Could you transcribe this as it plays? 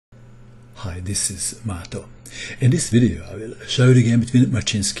Hi, this is Mato. In this video I will show you the game between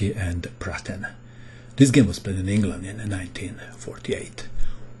Maczynsky and Pratten. This game was played in England in 1948.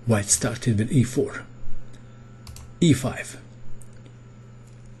 White started with e4, e5.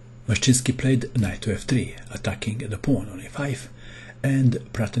 Maczynsky played knight to f3, attacking the pawn on e5,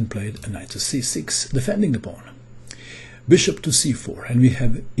 and Pratten played knight to c6, defending the pawn. Bishop to c4, and we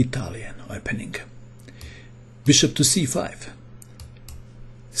have Italian opening. Bishop to c5.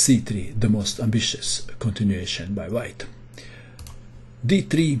 c3, the most ambitious continuation by white.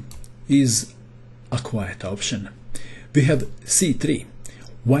 d3 is a quiet option. We have c3.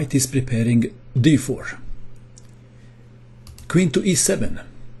 White is preparing d4. Queen to e7,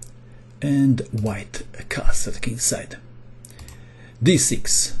 and white castles at king's side.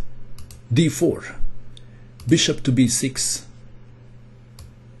 d6, d4, bishop to b6,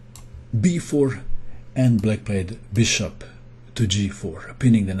 b4, and black played bishop to g4,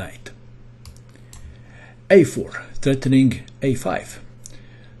 pinning the knight. a4, threatening a5,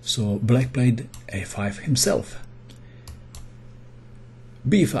 so black played a5 himself.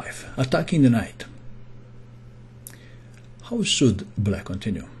 b5, attacking the knight. How should black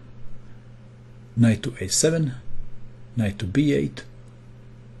continue? Knight to a7, knight to b8,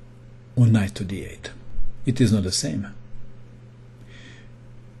 or knight to d8? It is not the same.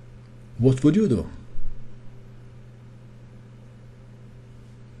 What would you do?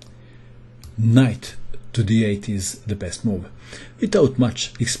 Knight to d8 is the best move. Without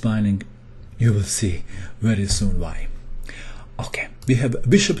much explaining, you will see very soon why. Okay, we have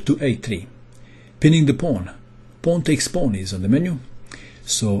bishop to a3, pinning the pawn. Pawn takes pawn is on the menu,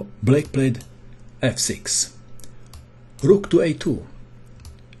 so black played f6. Rook to a2,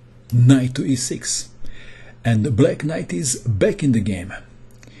 knight to e6, and black knight is back in the game.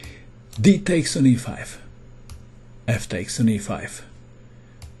 d takes on e5, f takes on e5,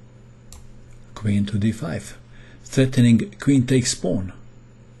 queen to d5, threatening queen takes pawn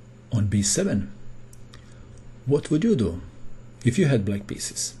on b7. What would you do if you had black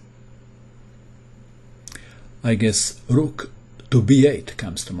pieces? I guess rook to b8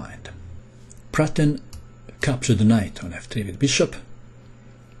 comes to mind. Pratten captured the knight on f3 with bishop.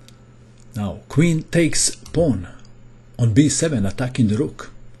 Now queen takes pawn on b7, attacking the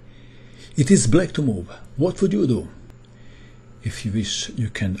rook. It is black to move. What would you do? If you wish, you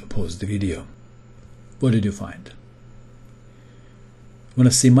can pause the video. What did you find? Wanna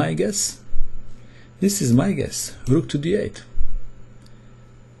see my guess? This is my guess. Rook to d8.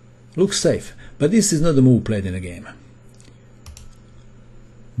 Looks safe, but this is not the move played in the game.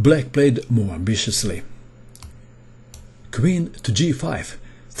 Black played more ambitiously. Queen to g5,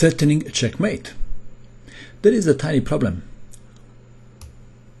 threatening checkmate. There is a tiny problem.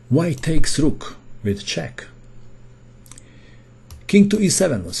 White takes rook with check. King to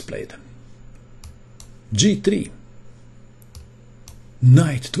e7 was played. g3,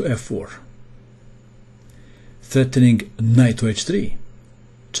 knight to f4, threatening knight to h3,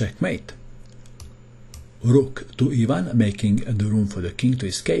 checkmate. Rook to e1, making the room for the king to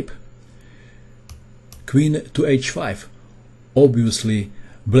escape. Queen to h5. Obviously,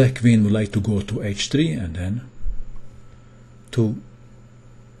 black queen would like to go to h3 and then to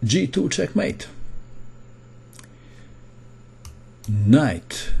g2, checkmate.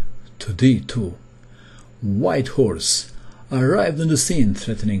 Knight to d2. White horse arrived on the scene,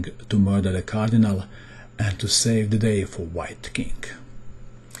 threatening to murder the cardinal and to save the day for white king.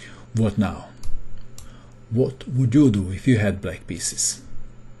 What now? What would you do if you had black pieces?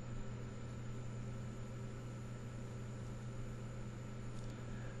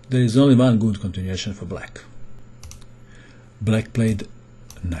 There is only one good continuation for black. Black played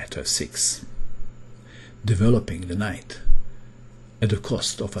knight to f6, developing the knight at the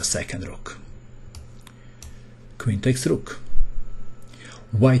cost of a second rook. Queen takes rook.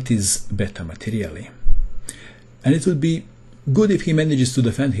 White is better materially, and it would be good if he manages to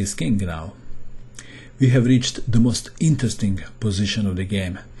defend his king now. We have reached the most interesting position of the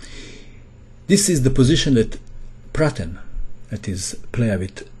game. This is the position that Pratten, that is, player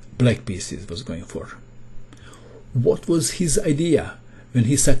with black pieces, was going for. What was his idea when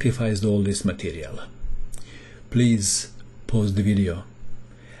he sacrificed all this material? Please pause the video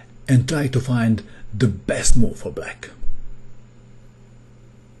and try to find the best move for black.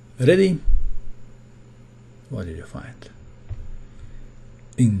 Ready? What did you find?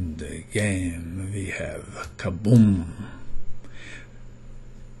 In the game we have kaboom,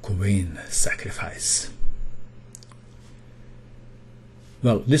 queen sacrifice.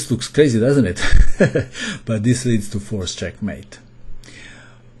 Well, this looks crazy, doesn't it? But this leads to forced checkmate.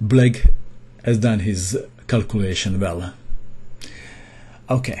 Black has done his calculation well.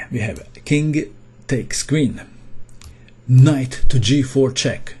 Okay, we have king takes queen, knight to g4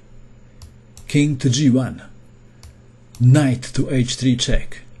 check, king to g1, knight to h3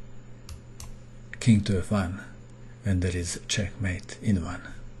 check, king to f1, and there is checkmate in one,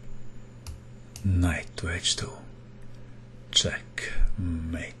 knight to h2,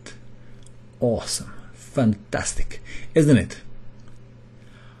 checkmate. Awesome, fantastic, isn't it?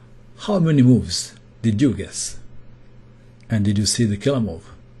 How many moves did you guess? And did you see the killer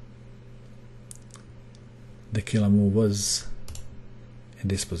move? The killer move was in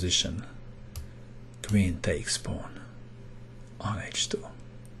this position. Queen takes pawn on h2.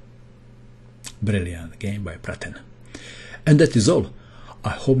 Brilliant game by Pratten. And that is all.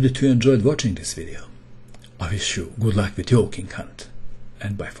 I hope that you enjoyed watching this video. I wish you good luck with your king hunt,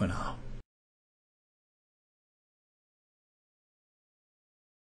 and bye for now.